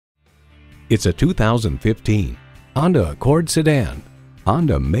It's a 2015 Honda Accord sedan.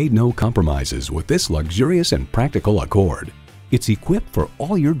 Honda made no compromises with this luxurious and practical Accord. It's equipped for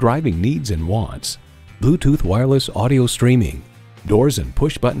all your driving needs and wants. Bluetooth wireless audio streaming, doors and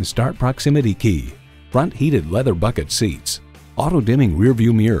push-button start proximity key, front heated leather bucket seats, auto-dimming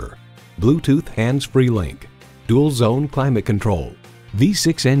rearview mirror, Bluetooth hands-free link, dual-zone climate control,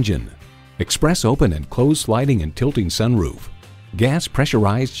 V6 engine, express open and close sliding and tilting sunroof, gas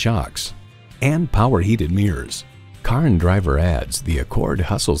pressurized shocks, and power heated mirrors. Car and Driver adds, the Accord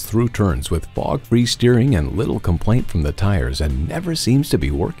hustles through turns with fog-free steering and little complaint from the tires and never seems to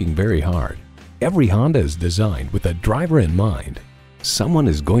be working very hard. Every Honda is designed with the driver in mind. Someone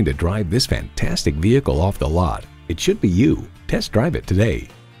is going to drive this fantastic vehicle off the lot. It should be you. Test drive it today.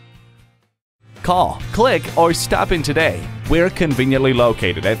 Call, click, or stop in today. We're conveniently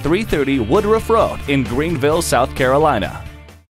located at 330 Woodruff Road in Greenville, South Carolina.